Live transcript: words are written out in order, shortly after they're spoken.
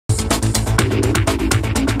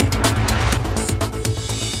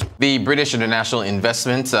The British International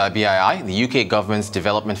Investment, BII, the UK government's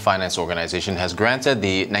development finance organization, has granted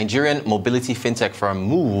the Nigerian mobility fintech firm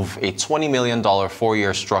Moove a $20 million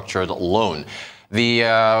four-year structured loan. The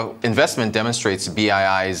investment demonstrates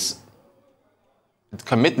BII's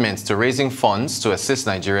commitment to raising funds to assist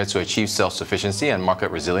Nigeria to achieve self-sufficiency and market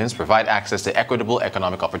resilience, provide access to equitable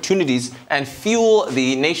economic opportunities, and fuel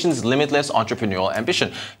the nation's limitless entrepreneurial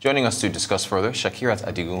ambition. Joining us to discuss further, Shakirat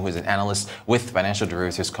Adigun, who is an analyst with Financial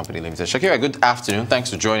Derivatives Company Limited. Shakira, good afternoon. Thanks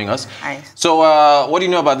for joining us. Hi. So, what do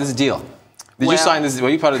you know about this deal? Did you sign this? Were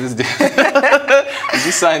you part of this deal? Did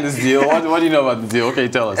you sign this deal? What do you know about the deal? Okay,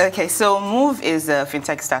 tell us. Okay, so Moove is a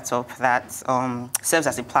fintech startup that serves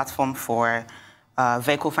as a platform for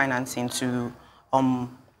vehicle financing to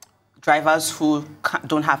drivers who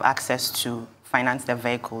don't have access to finance their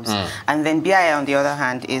vehicles. And then BII, on the other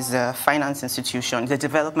hand, is a finance institution, the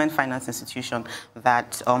development finance institution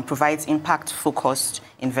that provides impact-focused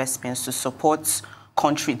investments to support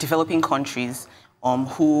developing countries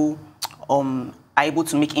who are able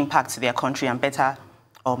to make impact to their country and better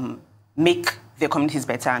make their communities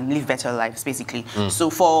better and live better lives, basically. So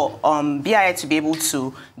for BII to be able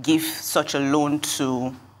to give such a loan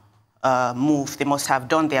to Moove, they must have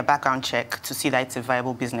done their background check to see that it's a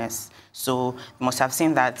viable business. So they must have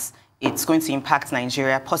seen that it's going to impact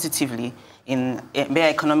Nigeria positively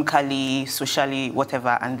economically, socially,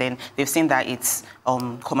 whatever, and then they've seen that it's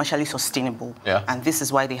commercially sustainable. Yeah. And this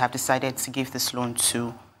is why they have decided to give this loan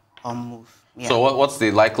to Moove. Yeah. So what's the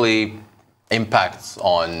likely impact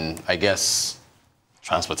on, I guess,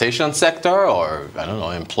 transportation sector, or I don't know,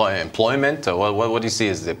 employment, or what do you see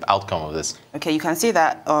as the outcome of this? Okay, you can see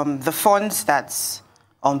that the funds that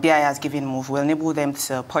BII has given Moove will enable them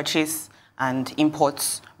to purchase and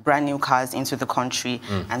import brand new cars into the country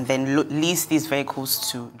and then lease these vehicles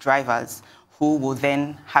to drivers who will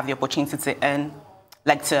then have the opportunity to earn,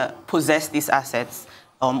 to possess these assets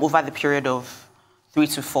over the period of 3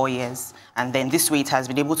 to 4 years. And then this way it has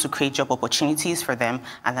been able to create job opportunities for them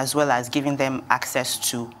and as well as giving them access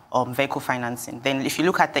to vehicle financing. Then if you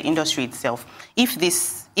look at the industry itself, if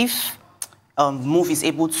Moove is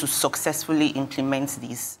able to successfully implement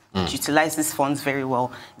these, utilize these funds very well,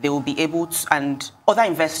 they will be able to, and other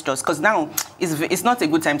investors, because now it's not a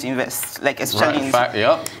good time to invest, especially in fact,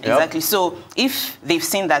 exactly. So if they've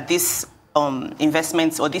seen that this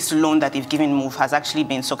investments or this loan that they've given Moove has actually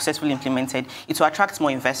been successfully implemented, it will attract more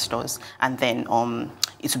investors, and then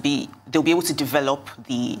they'll be able to develop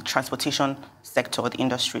the transportation sector, the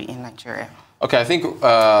industry in Nigeria. Okay, I think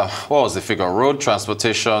what was the figure? Road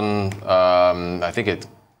transportation, I think it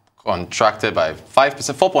contracted by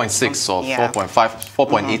 5%, 4.6 or 4.5,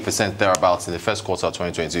 4.8% thereabouts in the first quarter of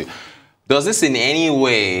 2022. Does this in any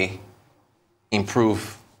way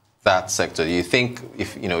improve that sector? Do you think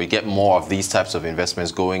if you get more of these types of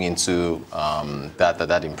investments going into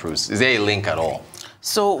that improves? Is there a link at all?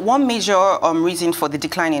 So one major reason for the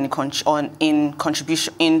decline in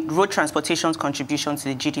road transportation's contribution to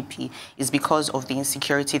the GDP is because of the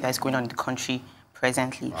insecurity that is going on in the country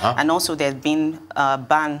presently. And also there's been a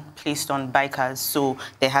ban placed on bikers, so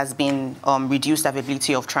there has been reduced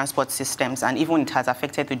availability of transport systems, and even it has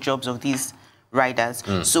affected the jobs of these riders.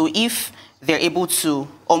 So if they're able to,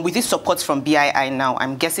 with this support from BII now,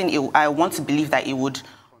 I'm guessing I want to believe that it would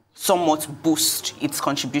somewhat boost its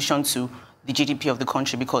contribution to the GDP of the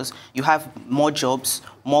country, because you have more jobs,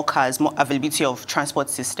 more cars, more availability of transport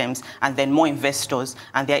systems, and then more investors,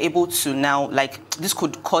 and they're able to now, this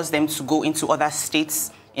could cause them to go into other states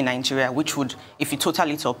in Nigeria, which would, if you total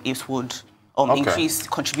it up, it would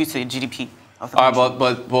contribute to the GDP.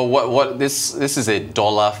 But this is a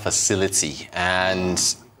dollar facility, and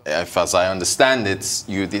as I understand it,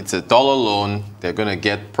 it's a dollar loan. They're going to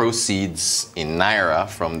get proceeds in naira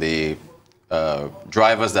from the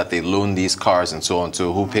drivers that they loan these cars and so on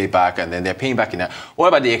to, who pay back, and then they're paying back in naira. What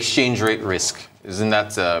about the exchange rate risk? Isn't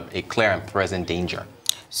that a clear and present danger?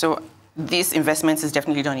 So this investment is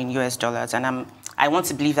definitely done in US dollars, and I want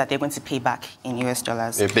to believe that they're going to pay back in US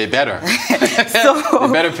dollars. They better.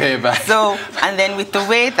 They better pay it back. So, and then with the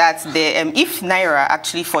way that if naira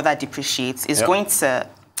actually further depreciates, it's going to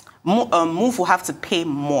Moove will have to pay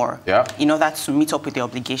more in order to meet up with the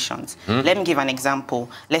obligations. Let me give an example.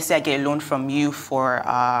 Let's say I get a loan from you for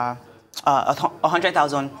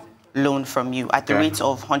 100,000 loan from you at the rate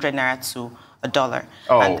of 100 naira to $1.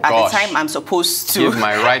 And at the time I'm supposed to give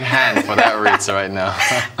my right hand for that rate right now.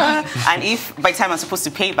 And if by the time I'm supposed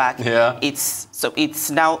to pay back, it's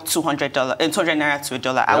now $200 naira to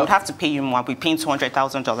 $1, I would have to pay you more. I'll be paying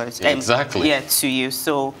 $200,000 exactly to you.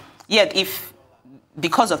 So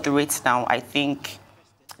because of the rates now, I think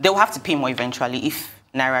they will have to pay more eventually if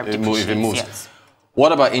naira depreciates. If it moves.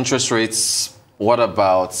 What about interest rates? What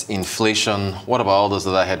about inflation? What about all those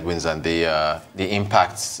other headwinds and the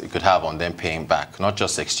impacts it could have on them paying back, not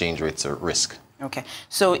just exchange rates or risk? Okay,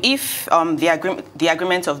 so if the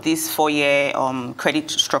agreement of this 4-year credit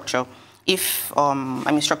structure, if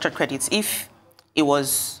structured credits, if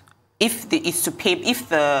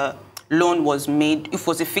the loan was made, if it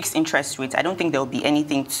was a fixed interest rate, I don't think there will be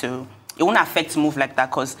anything to. It won't affect Moove like that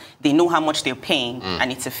because they know how much they're paying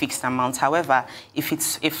and it's a fixed amount. However, if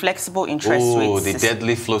it's a flexible interest rate... the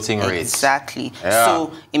deadly floating rates. Exactly. Yeah.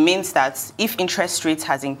 So it means that if interest rates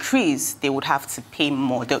has increased, they would have to pay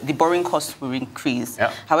more. The borrowing cost will increase.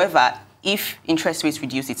 Yeah. However, if interest rates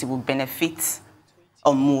reduce, it will benefit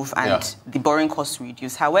or Moove and the borrowing costs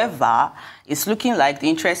reduce. However, it's looking like the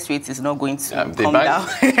interest rate is not going to come down.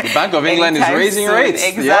 The Bank of England is raising rates.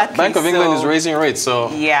 Exactly. Yeah, Bank of England is raising rates. So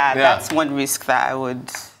that's one risk that I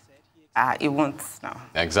would. It won't. No.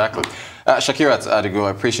 Exactly. Shakirat Adigun, I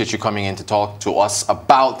appreciate you coming in to talk to us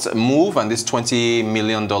about Moove and this $20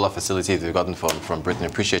 million facility they've gotten from Britain.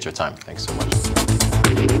 Appreciate your time. Thanks so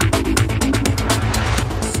much.